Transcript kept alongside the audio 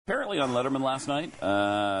apparently on Letterman last night.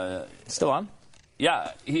 Still on?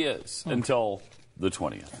 Yeah, he is until the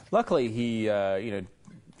 20th. Luckily, he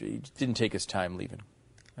didn't take his time leaving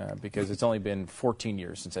because it's only been 14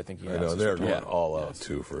 years since I think he. I know they're going all out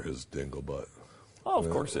too for his dingle butt. Oh, of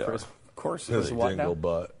course they are. Of course, his dingle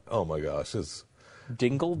butt. Oh my gosh, his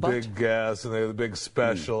dingle butt. Big gas, and they have the big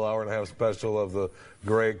special hour-and-a-half special of the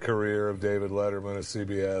great career of David Letterman at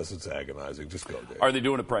CBS. It's agonizing. Just go, Dave. Are they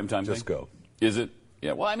doing a primetime thing? Just go. Is it?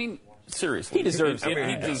 Yeah. Well, I mean, seriously, he deserves. He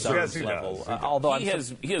deserves yes, level. Although he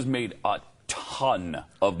has made a ton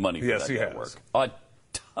of money for that network. A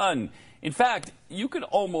ton. In fact, you could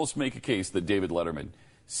almost make a case that David Letterman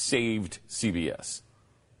saved CBS.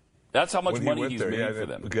 That's how much money he's made for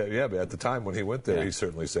them. Yeah, but at the time when he went there, he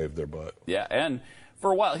certainly saved their butt. Yeah, and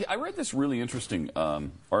for a while, I read this really interesting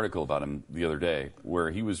article about him the other day,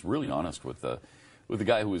 where he was really honest with the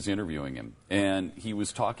guy who was interviewing him, and he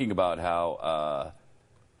was talking about how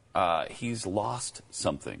he's lost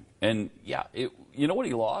something, and you know what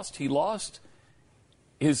he lost? He lost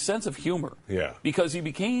his sense of humor. Yeah, because he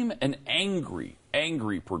became an angry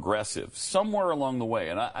progressive somewhere along the way,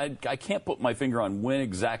 and I can't put my finger on when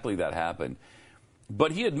exactly that happened,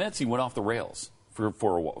 but he admits he went off the rails for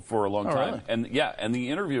a long time. Really? And the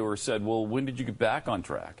interviewer said, "Well, when did you get back on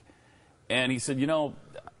track?" And he said,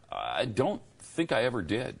 "I don't think I ever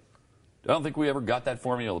did. I don't think we ever got that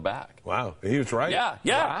formula back." Wow, he was right. Yeah.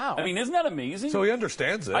 Wow. I mean, isn't that amazing? So he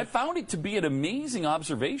understands it. I found it to be an amazing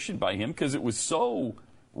observation by him because it was so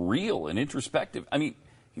real and introspective. I mean,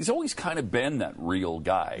 he's always kind of been that real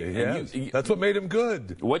guy. That's what made him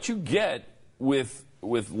good. What you get with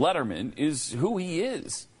Letterman is who he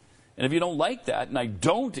is. And if you don't like that, and I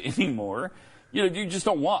don't anymore, you just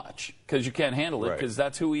don't watch because you can't handle it because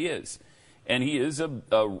that's who he is. And he is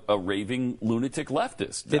a raving lunatic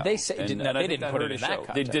leftist. Did they say? They didn't put it in that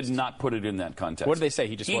context. They did not put it in that context. What did they say?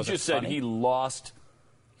 He just said he lost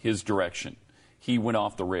his direction. He went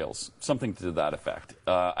off the rails, something to that effect.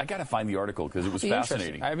 I got to find the article because it was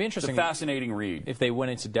fascinating. I'd be interested. It's a fascinating read. If they went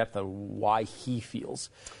into depth of why he feels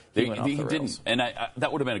he went off the rails. Didn't, and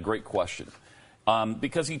that would have been a great question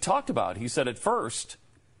because he said at first,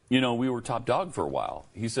 we were top dog for a while.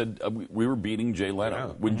 He said we were beating Jay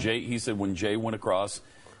Leno. Yeah. He said when Jay went across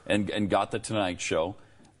and got the Tonight Show,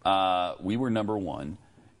 we were number one,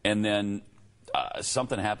 and then.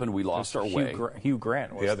 Something happened. We lost our way. Hugh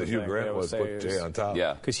Grant was the Hugh Grant was put Jay on top.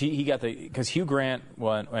 Yeah, because because Hugh Grant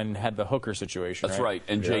went and had the hooker situation. That's right.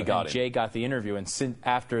 And Jay got it. Jay got the interview, and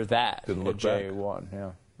after that, Jay back.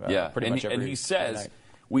 Won. Pretty much. And he says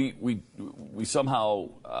we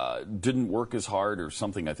somehow didn't work as hard or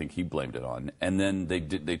something. I think he blamed it on. And then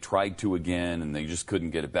they tried to again, and they just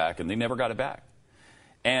couldn't get it back, and they never got it back.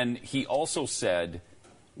 And he also said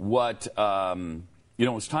what.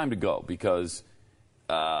 It's time to go because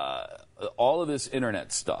all of this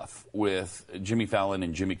internet stuff with Jimmy Fallon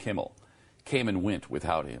and Jimmy Kimmel came and went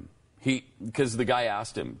without him. Because the guy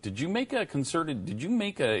asked him, did you make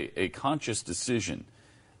a conscious decision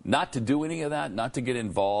not to do any of that, not to get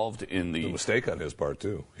involved in the mistake on his part,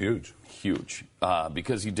 too. Huge.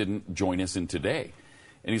 Because he didn't join us in Today.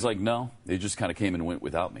 And he's like, no, they just kind of came and went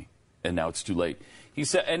without me. And now it's too late. He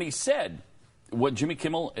said, what Jimmy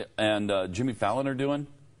Kimmel and Jimmy Fallon are doing,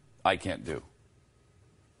 I can't do.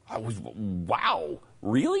 Wow,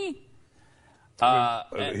 really?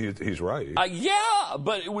 He's right. Yeah,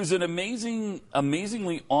 but it was an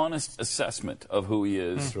amazingly honest assessment of who he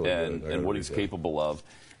is and what he's capable of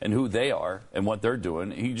and who they are and what they're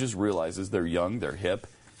doing. He just realizes they're young, they're hip,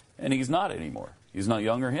 and he's not anymore. He's not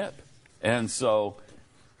young or hip. And so...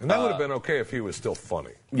 And that would have been okay if he was still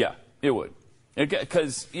funny. Yeah, it would.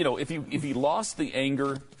 Because, if he lost the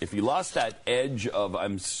anger, if he lost that edge of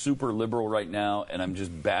I'm super liberal right now and I'm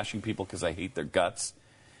just bashing people because I hate their guts,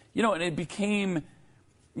 and it became,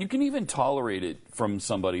 you can even tolerate it from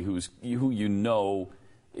somebody who is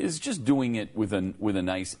just doing it with a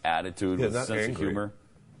nice attitude, with a sense of humor.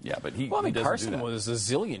 Yeah, but Carson was a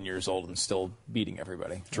zillion years old and still beating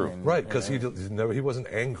everybody. True. Right, because he wasn't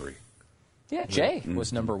angry. Yeah, Jay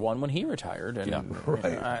was number one when he retired, and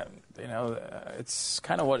right. It's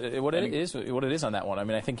kind of what it is on that one. I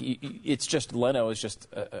mean, I think it's just Leno is just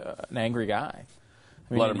an angry guy.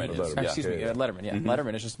 Letterman. Letterman. Yeah,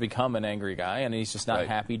 Letterman has just become an angry guy, and he's just not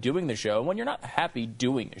happy doing the show. When you're not happy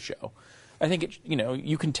doing a show, I think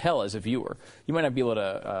you can tell as a viewer. You might not be able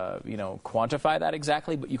to quantify that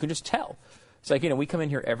exactly, but you can just tell. It's like, we come in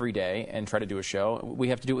here every day and try to do a show. We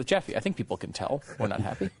have to do it with Jeffy. I think people can tell we're not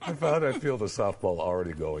happy. I feel the softball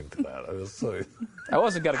already going to that. I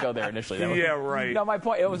wasn't going to go there initially. Yeah, right. No, my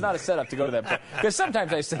point, it was not a setup to go to that point. Because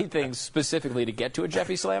sometimes I say things specifically to get to a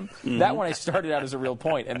Jeffy Slam. Mm-hmm. That one I started out as a real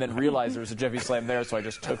point and then realized there was a Jeffy Slam there, so I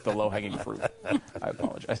just took the low-hanging fruit. I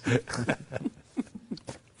apologize.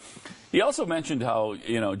 He also mentioned how,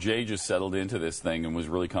 Jay just settled into this thing and was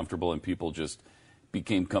really comfortable, and people just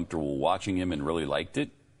became comfortable watching him and really liked it,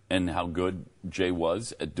 and how good Jay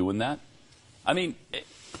was at doing that. I mean,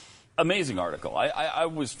 amazing article. I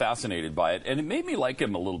was fascinated by it, and it made me like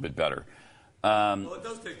him a little bit better. Well, it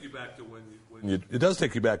does take you back to it does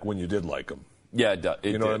take you back when you did like him. Yeah, it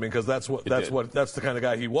you know what I mean? Because that's the kind of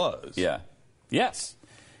guy he was. Yeah. Yes.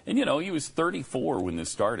 And he was 34 when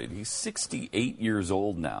this started. He's 68 years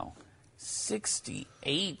old now.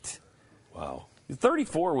 68. Wow.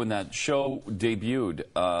 34 when that show debuted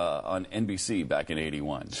on NBC back in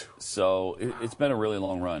 '81. So it's been a really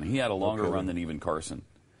long run. He had a longer run than even Carson.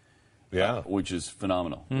 Yeah. Which is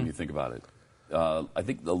phenomenal when you think about it. I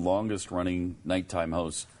think the longest running nighttime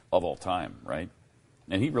host of all time, right?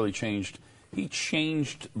 And he really changed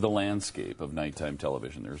the landscape of nighttime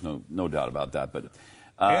television. There's no doubt about that. But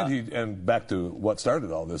and back to what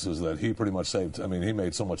started all this is that he pretty much saved. I mean, he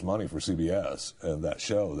made so much money for CBS and that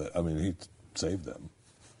show that he saved them.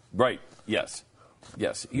 Right. Yes.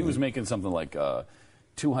 He was making something like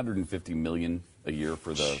 $250 million a year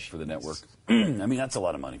for the network. I mean, that's a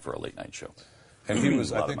lot of money for a late night show. And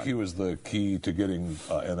I think he was the key to getting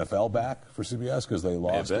NFL back for CBS because they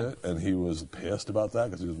lost it, and he was pissed about that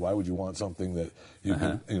because he goes, "Why would you want something that you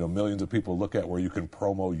can, millions of people look at where you can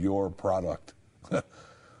promo your product?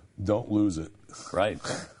 Don't lose it." Right.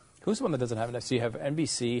 Who's the one that doesn't have it? So you have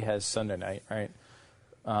NBC has Sunday night, right?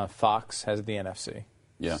 Fox has the NFC.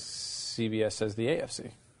 Yeah. CBS has the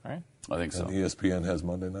AFC, right? I think so. And ESPN has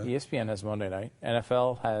Monday night? ESPN has Monday night.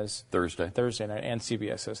 NFL has Thursday night. And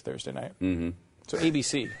CBS has Thursday night. Mm-hmm. So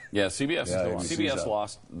ABC. Yeah, CBS is the one. CBS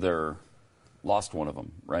lost one of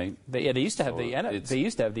them, right? They used to have the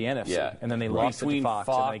NFC, and then they lost it to Fox,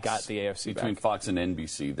 and they got the AFC between back. Fox and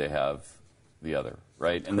NBC, they have the other,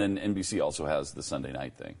 right? And then NBC also has the Sunday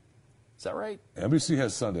night thing. Is that right? NBC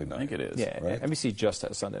has Sunday night. I think it is. Yeah, right? NBC just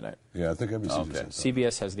has Sunday night. Yeah, I think NBC just has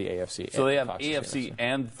CBS has the AFC. So they have Fox AFC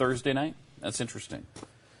and Thursday night? That's interesting.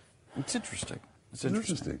 It's interesting.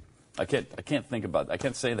 I can't think about it. I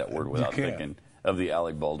can't say that word without thinking of the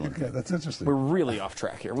Alec Baldwin. Okay, that's interesting. We're really off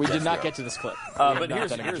track here. We did not get to this clip. But here's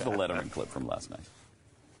the Letterman clip from last night.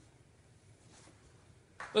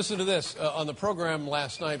 Listen to this. On the program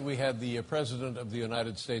last night, we had the President of the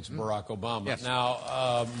United States, Barack Obama. Yes.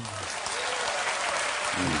 Now,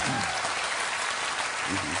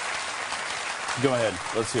 Go ahead.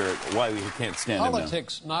 Let's hear it. Why we can't stand him now.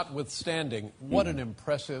 Politics notwithstanding, what an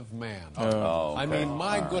impressive man. I mean,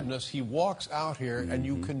 my goodness, he walks out here and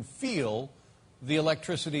you can feel the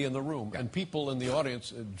electricity in the room. And people in the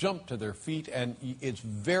audience jump to their feet, and it's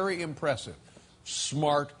very impressive.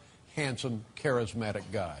 Smart, handsome, charismatic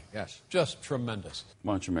guy. Yes. Just tremendous.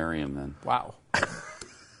 Why don't you marry him then? Wow.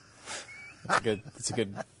 It's a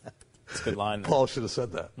good line. Paul should have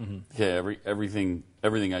said that. Okay, everything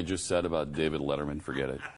I just said about David Letterman, forget it.